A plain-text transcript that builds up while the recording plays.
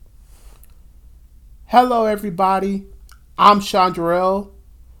Hello, everybody. I'm Chandrell.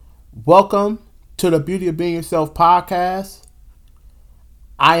 Welcome to the Beauty of Being Yourself podcast.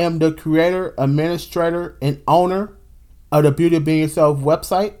 I am the creator, administrator, and owner of the Beauty of Being Yourself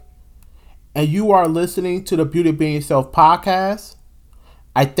website, and you are listening to the Beauty of Being Yourself podcast.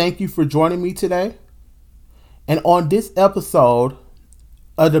 I thank you for joining me today. And on this episode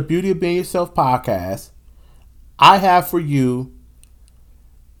of the Beauty of Being Yourself podcast, I have for you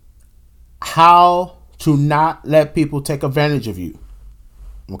how to not let people take advantage of you.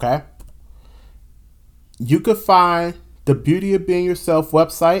 Okay? You can find the Beauty of Being Yourself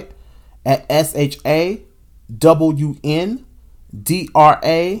website at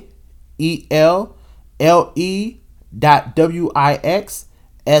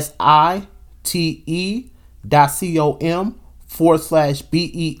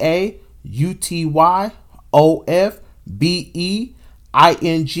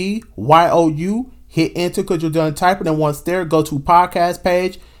Hit enter because you're done typing, and once there, go to podcast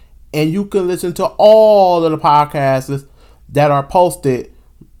page, and you can listen to all of the podcasts that are posted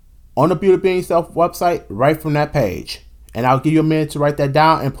on the Beauty of Being Yourself website right from that page. And I'll give you a minute to write that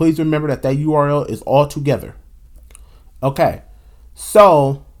down, and please remember that URL is all together. Okay,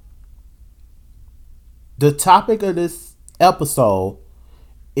 so the topic of this episode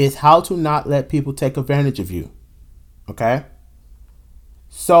is how to not let people take advantage of you. Okay,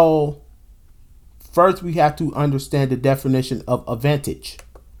 so first, we have to understand the definition of advantage,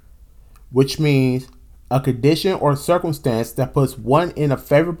 which means a condition or circumstance that puts one in a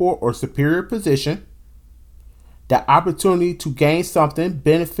favorable or superior position, the opportunity to gain something,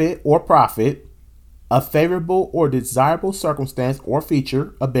 benefit, or profit, a favorable or desirable circumstance or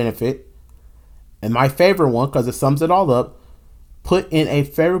feature, a benefit, and my favorite one, because it sums it all up, put in a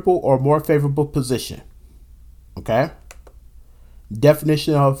favorable or more favorable position. Okay?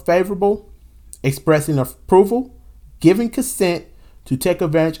 Definition of favorable: expressing approval, giving consent to take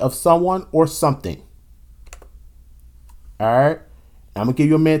advantage of someone or something. All right. I'm going to give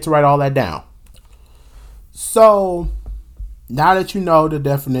you a minute to write all that down. So, now that you know the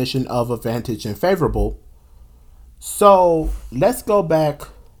definition of advantage and favorable, so let's go back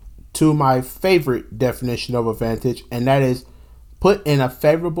to my favorite definition of advantage, and that is put in a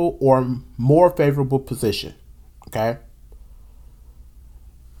favorable or more favorable position. Okay.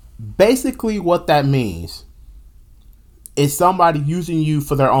 Basically, what that means is somebody using you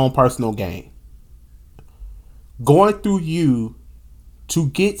for their own personal gain, going through you to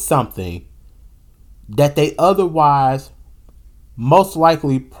get something that they otherwise most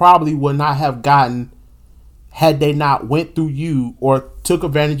likely probably would not have gotten had they not went through you or took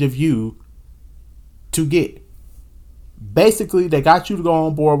advantage of you to get. Basically, they got you to go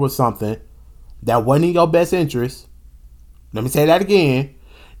on board with something that wasn't in your best interest. Let me say that again.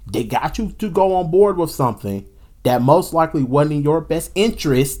 They got you to go on board with something that most likely wasn't in your best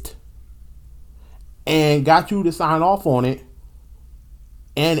interest and got you to sign off on it,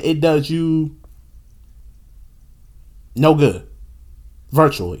 and it does you no good,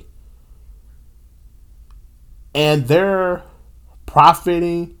 virtually. And they're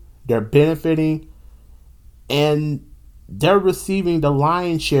profiting, they're benefiting, and they're receiving the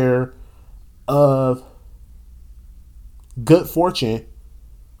lion's share of good fortune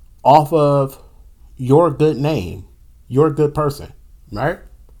off of your good name, your good person, right?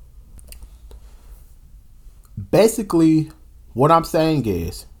 Basically, what I'm saying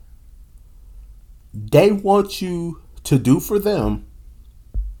is they want you to do for them,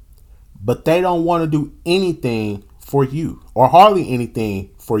 but they don't want to do anything for you, or hardly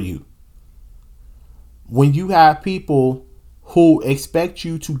anything for you. When you have people who expect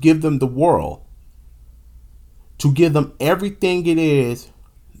you to give them the world, to give them everything it is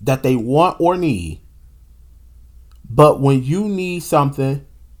that they want or need, but when you need something,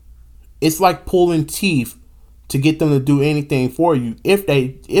 it's like pulling teeth to get them to do anything for you, if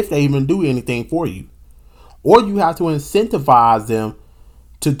they even do anything for you. Or you have to incentivize them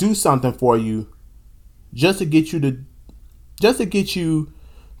to do something for you just to get you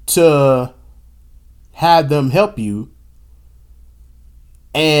to have them help you.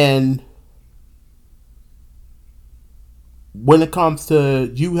 And when it comes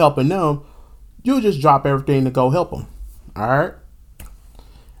to you helping them, you'll just drop everything to go help them. All right?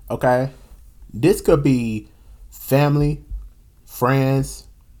 Okay? This could be family, friends,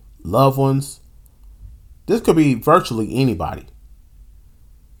 loved ones. This could be virtually anybody.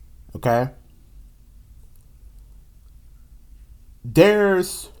 Okay?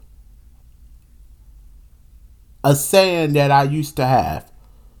 There's a saying that I used to have,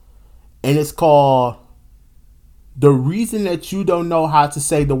 and it's called, the reason that you don't know how to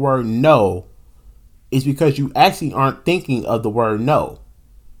say the word no is because you actually aren't thinking of the word no.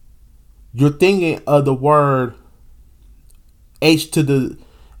 You're thinking of the word H to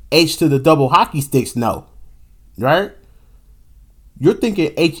the double hockey sticks no. Right? You're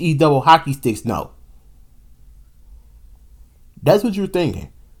thinking HE double hockey sticks no. That's what you're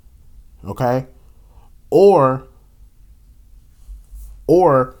thinking. Okay? Or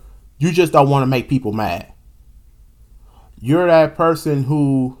you just don't want to make people mad. You're that person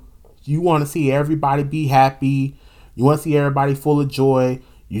who you want to see everybody be happy. You want to see everybody full of joy.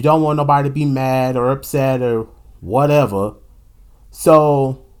 You don't want nobody to be mad or upset or whatever.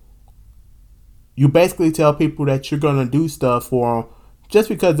 So you basically tell people that you're going to do stuff for them just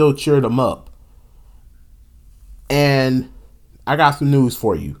because they'll cheer them up. And I got some news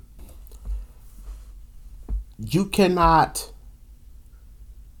for you. You cannot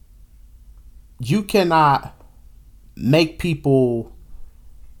make people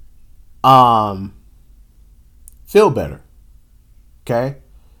feel better. Okay?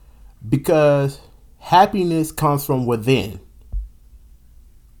 Because happiness comes from within.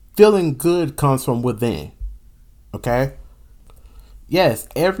 Feeling good comes from within. Okay? Yes,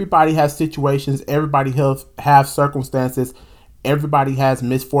 everybody has situations. Everybody have circumstances. Everybody has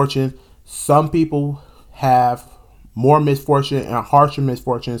misfortune. Some people have more misfortune and harsher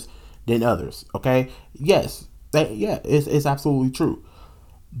misfortunes than others. Okay? Yes, it's absolutely true.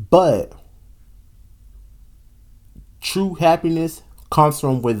 But true happiness comes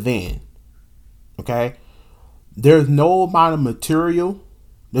from within. Okay? There's no amount of material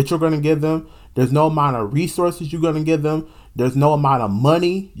that you're going to give them. There's no amount of resources you're going to give them. There's no amount of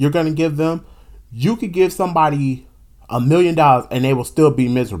money you're going to give them. You could give somebody $1 million and they will still be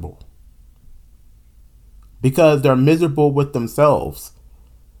miserable. Because they're miserable with themselves.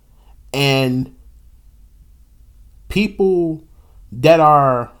 And people that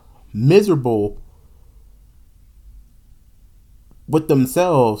are miserable with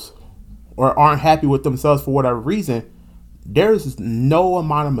themselves or aren't happy with themselves for whatever reason, there's no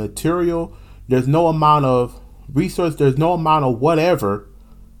amount of material, there's no amount of resource, there's no amount of whatever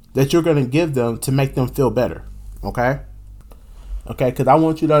that you're going to give them to make them feel better. Okay? Okay, because I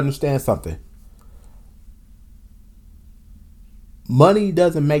want you to understand something. Money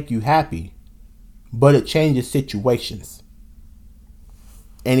doesn't make you happy, but it changes situations.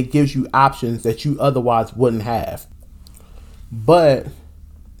 And it gives you options that you otherwise wouldn't have. But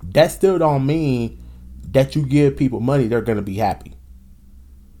that still don't mean that you give people money, they're going to be happy.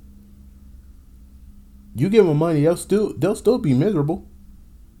 You give them money, they'll still be miserable.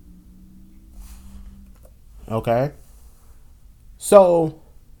 Okay? So,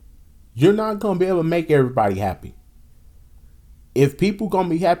 you're not going to be able to make everybody happy. If people going to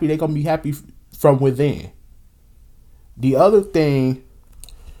be happy, they're going to be happy from within. The other thing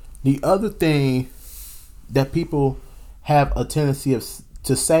that people have a tendency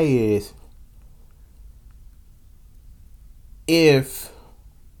to say is, if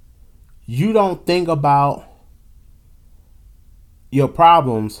you don't think about your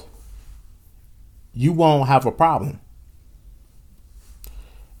problems, you won't have a problem.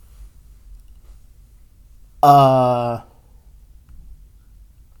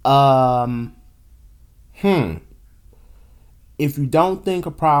 If you don't think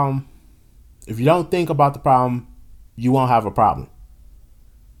about the problem, you won't have a problem.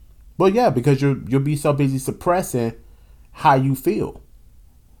 But yeah, because you'll be so busy suppressing how you feel.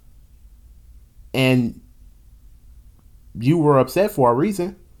 And you were upset for a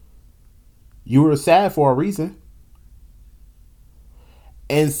reason. You were sad for a reason.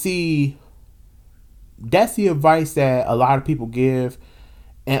 And see, that's the advice that a lot of people give.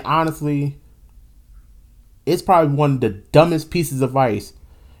 And honestly, it's probably one of the dumbest pieces of advice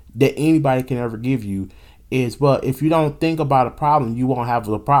that anybody can ever give you is, well, if you don't think about a problem, you won't have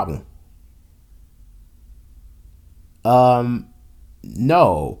a problem.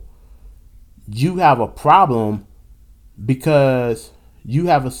 No. You have a problem because you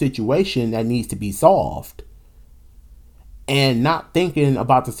have a situation that needs to be solved. And not thinking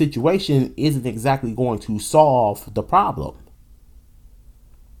about the situation isn't exactly going to solve the problem.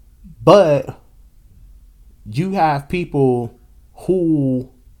 But you have people who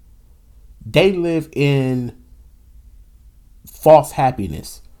they live in false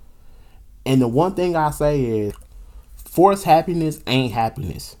happiness. And the one thing I say is, forced happiness ain't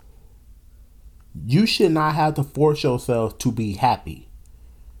happiness. You should not have to force yourself to be happy.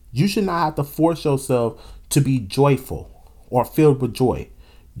 You should not have to force yourself to be joyful or filled with joy.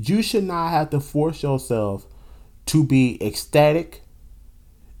 You should not have to force yourself to be ecstatic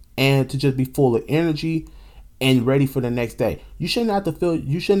and to just be full of energy and ready for the next day. You shouldn't have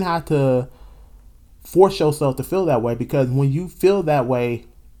to force yourself to feel that way, because when you feel that way,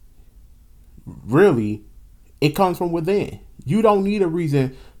 really, it comes from within. You don't need a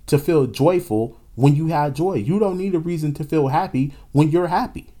reason to feel joyful when you have joy. You don't need a reason to feel happy when you're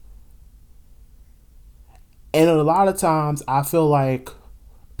happy. And a lot of times I feel like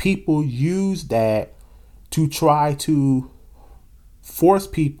people use that to try to force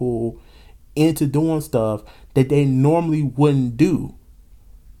people into doing stuff that they normally wouldn't do,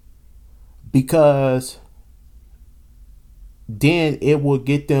 because then it will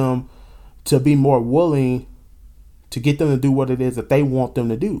get them to be more willing to get them to do what it is that they want them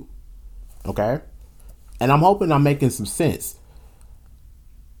to do. Okay? And I'm hoping I'm making some sense,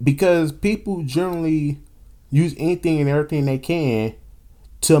 because people generally use anything and everything they can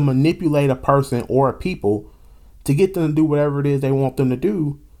to manipulate a person or a people to get them to do whatever it is they want them to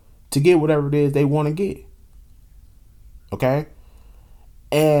do, to get whatever it is they want to get. Okay?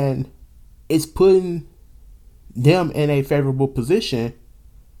 And it's putting them in a favorable position,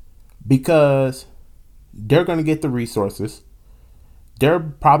 because they're going to get the resources. They're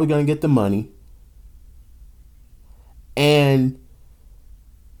probably going to get the money. And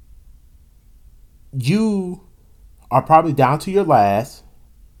you are probably down to your last.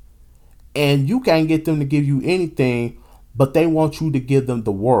 And you can't get them to give you anything, but they want you to give them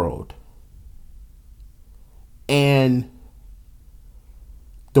the world. And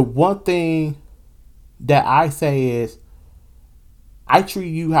the one thing that I say is, I treat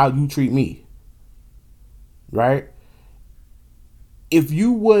you how you treat me. Right? If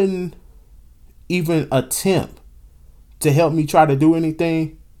you wouldn't even attempt to help me try to do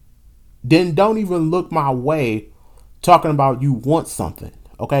anything, then don't even look my way talking about you want something.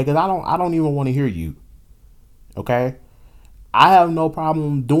 Okay? Because I don't even want to hear you. Okay? I have no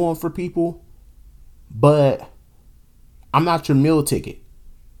problem doing for people, but I'm not your meal ticket.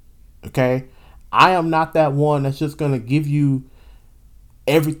 Okay? I am not that one that's just going to give you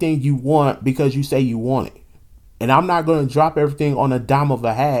everything you want because you say you want it. And I'm not going to drop everything on a dime of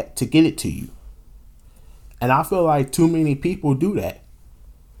a hat to get it to you. And I feel like too many people do that.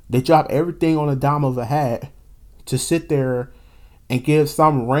 They drop everything on a dime of a hat to sit there and give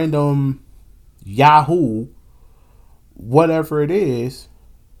some random Yahoo whatever it is.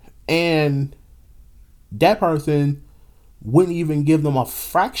 And that person wouldn't even give them a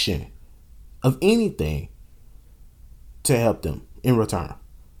fraction of anything to help them in return.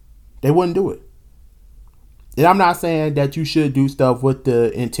 They wouldn't do it. And I'm not saying that you should do stuff with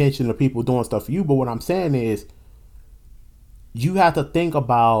the intention of people doing stuff for you, but what I'm saying is, you have to think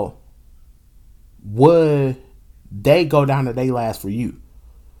about, would they go down to their last for you?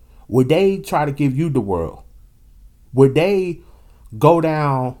 Would they try to give you the world? Would they go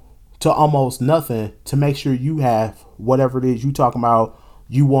down to almost nothing to make sure you have whatever it is you talking about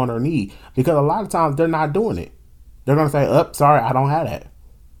you want or need? Because a lot of times they're not doing it. They're going to say, oh, sorry, I don't have that.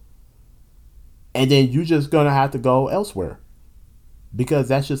 And then you're just going to have to go elsewhere, because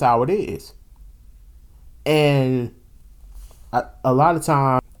that's just how it is. And a lot of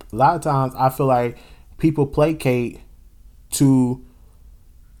times I feel like people placate to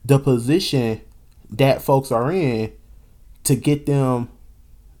the position that folks are in to get them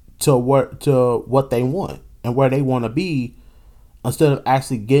to what they want and where they want to be, instead of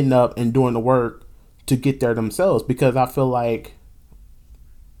actually getting up and doing the work to get there themselves. Because I feel like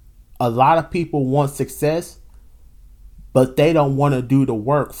a lot of people want success, but they don't want to do the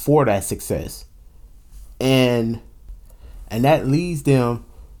work for that success. And that leads them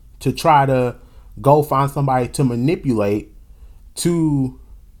to try to go find somebody to manipulate, to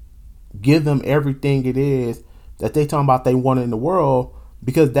give them everything it is that they talking about they want in the world,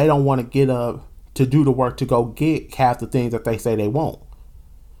 because they don't want to get up to do the work to go get half the things that they say they want.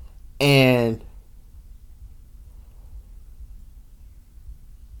 And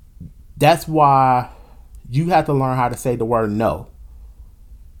that's why you have to learn how to say the word no.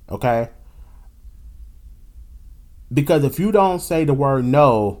 Okay? Because if you don't say the word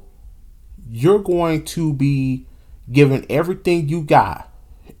no, you're going to be giving everything you got,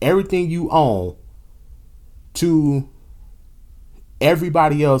 everything you own, to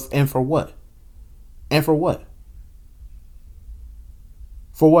everybody else. And for what? And for what?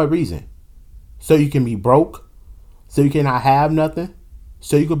 For what reason? So you can be broke? So you cannot have nothing?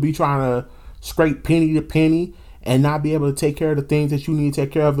 So you could be trying to scrape penny to penny and not be able to take care of the things that you need to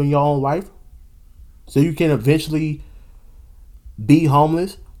take care of in your own life? So you can eventually be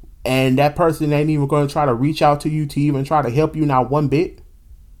homeless, and that person ain't even going to try to reach out to you to even try to help you, not one bit.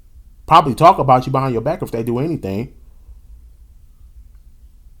 Probably talk about you behind your back if they do anything.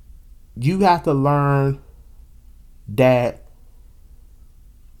 You have to learn that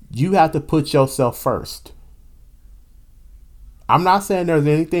You have to put yourself first. I'm not saying there's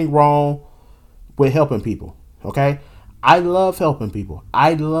anything wrong with helping people. Okay? I love helping people.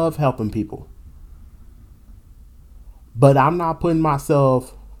 I love helping people. But I'm not putting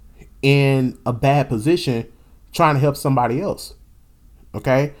myself in a bad position trying to help somebody else.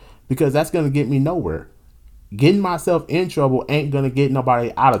 Okay? Because that's going to get me nowhere. Getting myself in trouble ain't going to get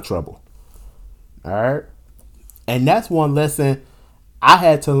nobody out of trouble. All right? And that's one lesson I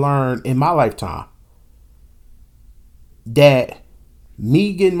had to learn in my lifetime. That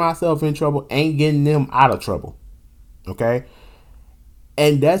me getting myself in trouble ain't getting them out of trouble. Okay?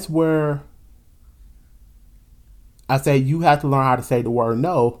 And that's where I say you have to learn how to say the word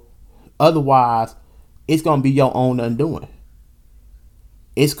no. Otherwise, it's going to be your own undoing.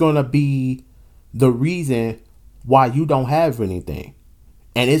 It's going to be the reason why you don't have anything.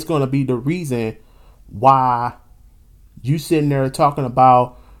 And it's going to be the reason why you sitting there talking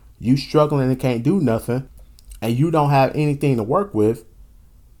about you struggling and can't do nothing and you don't have anything to work with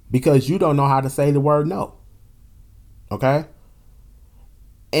because you don't know how to say the word no. Okay?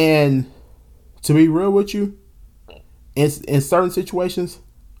 And to be real with you, in certain situations,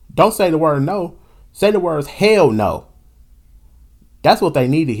 don't say the word no. Say the words hell no. That's what they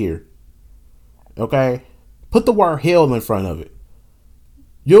need to hear. Okay? Put the word hell in front of it.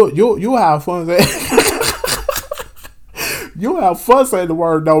 You'll have fun saying you'll have fun saying the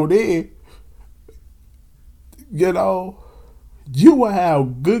word no then. You know, you will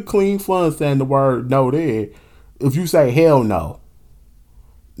have good clean fun saying the word no then if you say hell no.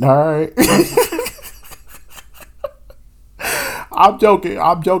 Alright? I'm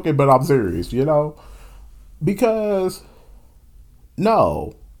joking, but I'm serious, you know? Because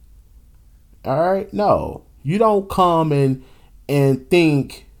no. Alright? No. You don't come and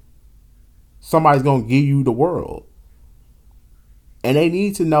think somebody's gonna give you the world. And they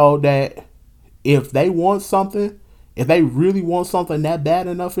need to know that if they want something, if they really want something that bad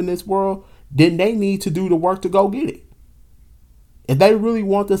enough in this world, then they need to do the work to go get it. If they really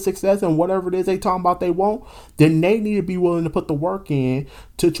want the success and whatever it is they talking about they want, then they need to be willing to put the work in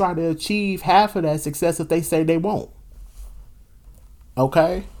to try to achieve half of that success if they say they won't.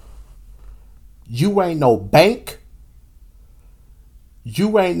 Okay? You ain't no bank.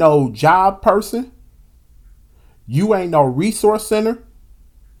 You ain't no job person. You ain't no resource center.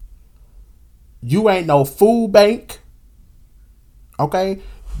 You ain't no food bank. Okay?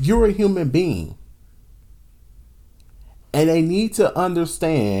 You're a human being. And they need to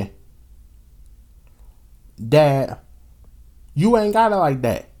understand that you ain't got it like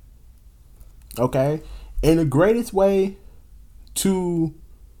that. Okay? And the greatest way to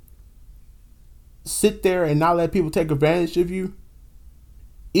sit there and not let people take advantage of you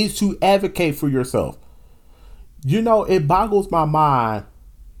is to advocate for yourself. You know, it boggles my mind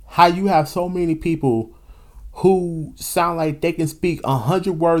how you have so many people who sound like they can speak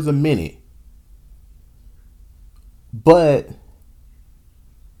 100 words a minute, but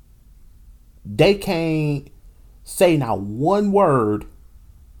they can't say not one word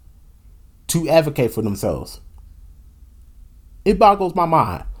to advocate for themselves. It boggles my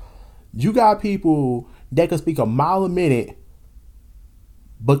mind. You got people that can speak a mile a minute,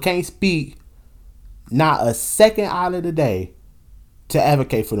 but can't speak not a second out of the day to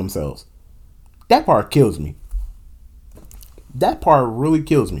advocate for themselves. That part kills me. That part really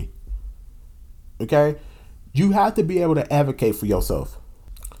kills me. Okay? You have to be able to advocate for yourself.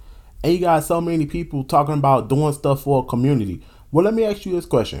 And you got so many people talking about doing stuff for a community. Well, let me ask you this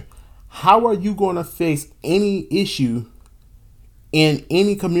question. How are you going to fix any issue in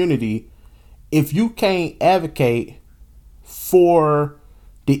any community if you can't advocate for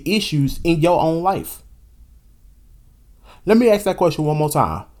the issues in your own life? Let me ask that question one more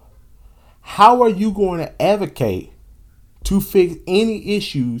time. How are you going to advocate to fix any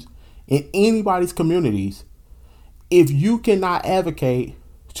issues in anybody's communities if you cannot advocate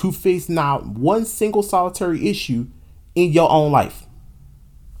to fix not one single solitary issue in your own life?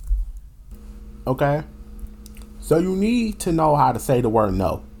 Okay? So you need to know how to say the word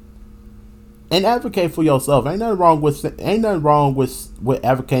no. And advocate for yourself. Ain't nothing wrong with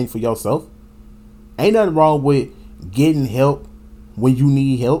advocating for yourself. Ain't nothing wrong with getting help when you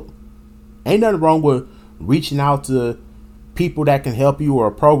need help. Ain't nothing wrong with reaching out to people that can help you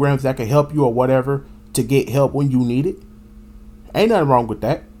or programs that can help you or whatever to get help when you need it. Ain't nothing wrong with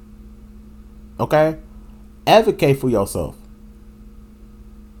that. Okay? Advocate for yourself.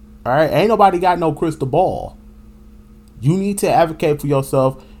 Alright? Ain't nobody got no crystal ball. You need to advocate for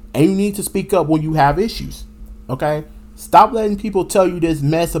yourself and you need to speak up when you have issues. Okay? Stop letting people tell you this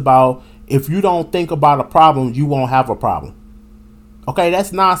mess about if you don't think about a problem, you won't have a problem. Okay,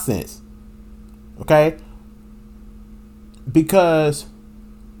 that's nonsense. Okay? Because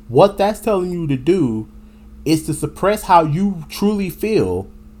what that's telling you to do is to suppress how you truly feel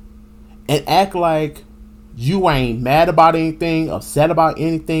and act like you ain't mad about anything, upset about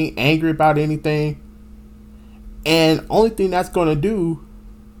anything, angry about anything. And only thing that's going to do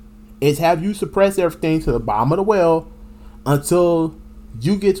is have you suppress everything to the bottom of the well until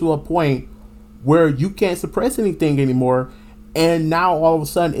you get to a point where you can't suppress anything anymore. And now all of a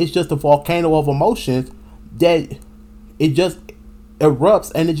sudden it's just a volcano of emotions that it just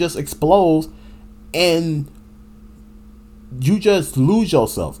erupts and it just explodes, and you just lose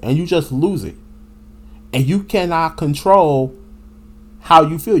yourself and you just lose it. And you cannot control how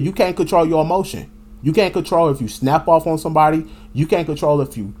you feel. You can't control your emotion. You can't control if you snap off on somebody. You can't control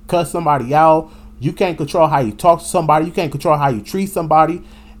if you cuss somebody out. You can't control how you talk to somebody. You can't control how you treat somebody.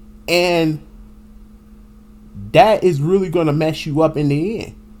 And that is really going to mess you up in the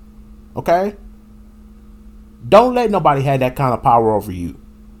end. Okay? Don't let nobody have that kind of power over you.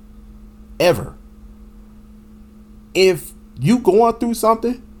 Ever. If you going through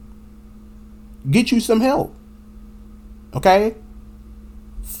something, get you some help. Okay?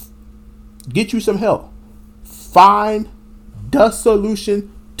 Get you some help. Find the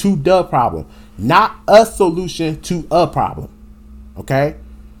solution to the problem, not a solution to a problem. Okay?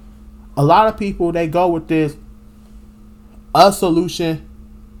 A lot of people, they go with this, a solution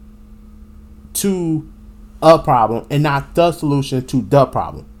to a problem and not the solution to the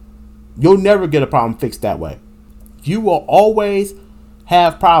problem. You'll never get a problem fixed that way. You will always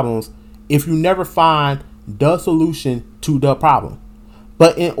have problems if you never find the solution to the problem.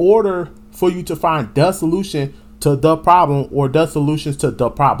 But in order for you to find the solution to the problem or the solutions to the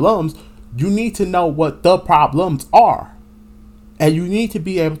problems, you need to know what the problems are. And you need to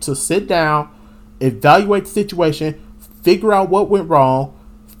be able to sit down, evaluate the situation, figure out what went wrong,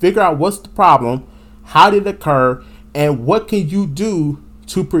 figure out what's the problem, how did it occur, and what can you do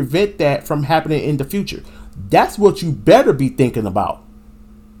to prevent that from happening in the future. That's what you better be thinking about.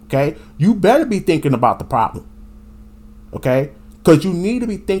 Okay? You better be thinking about the problem. Okay? Because you need to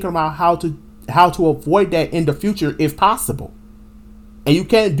be thinking about how to avoid that in the future if possible. And you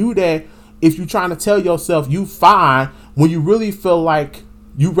can't do that if you're trying to tell yourself you fine when you really feel like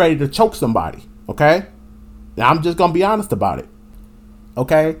you ready to choke somebody. Okay? Now I'm just going to be honest about it.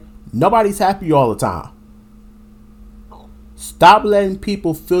 Okay? Nobody's happy all the time. Stop letting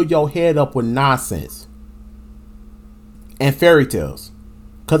people fill your head up with nonsense and fairy tales,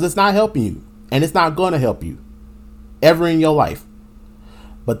 because it's not helping you and it's not going to help you ever in your life.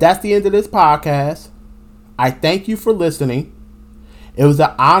 But that's the end of this podcast. I thank you for listening. It was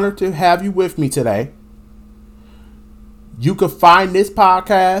an honor to have you with me today. You can find this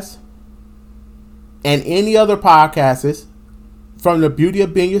podcast and any other podcasts from the Beauty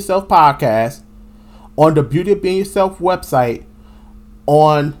of Being Yourself podcast on the Beauty of Being Yourself website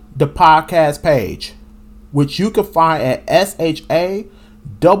on the podcast page, which you can find at SHAWELE.wixsite.beingYou.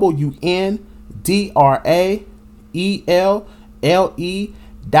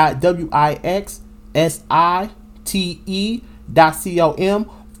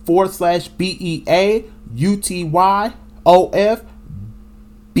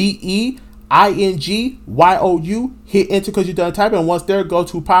 Hit enter because you're done typing. And once there, go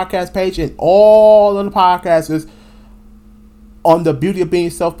to podcast page, and all of the podcasts on the Beauty of Being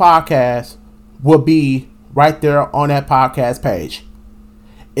Yourself podcast will be right there on that podcast page.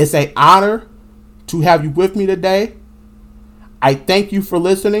 It's an honor to have you with me today. I thank you for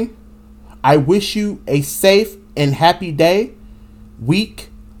listening. I wish you a safe and happy day, week,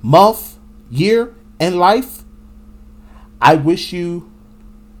 month, year, and life. I wish you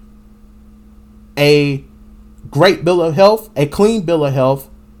a great bill of health, a clean bill of health,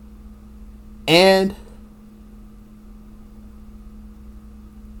 and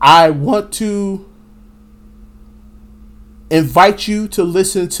I want to invite you to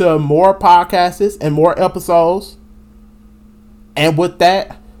listen to more podcasts and more episodes. And with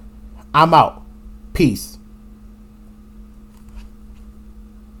that, I'm out. Peace.